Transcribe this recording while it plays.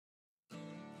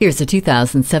Here's a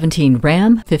 2017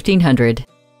 Ram 1500.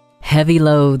 Heavy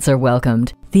loads are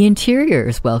welcomed, the interior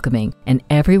is welcoming, and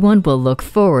everyone will look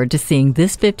forward to seeing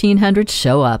this 1500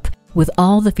 show up. With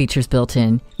all the features built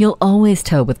in, you'll always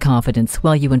tow with confidence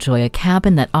while you enjoy a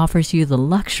cabin that offers you the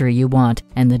luxury you want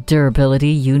and the durability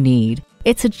you need.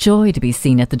 It's a joy to be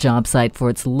seen at the job site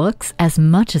for its looks as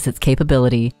much as its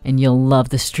capability, and you'll love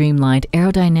the streamlined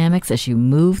aerodynamics as you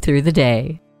move through the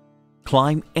day.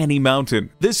 Climb any mountain.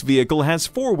 This vehicle has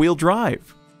four-wheel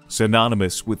drive.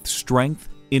 Synonymous with strength,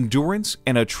 endurance,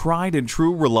 and a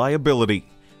tried-and-true reliability.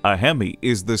 A Hemi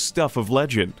is the stuff of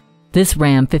legend. This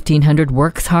Ram 1500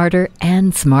 works harder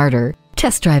and smarter.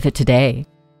 Test drive it today.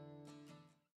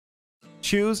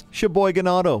 Choose Sheboygan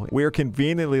Auto. We're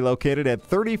conveniently located at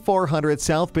 3400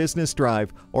 South Business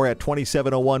Drive or at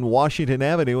 2701 Washington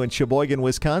Avenue in Sheboygan,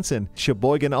 Wisconsin.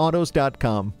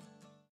 SheboyganAutos.com.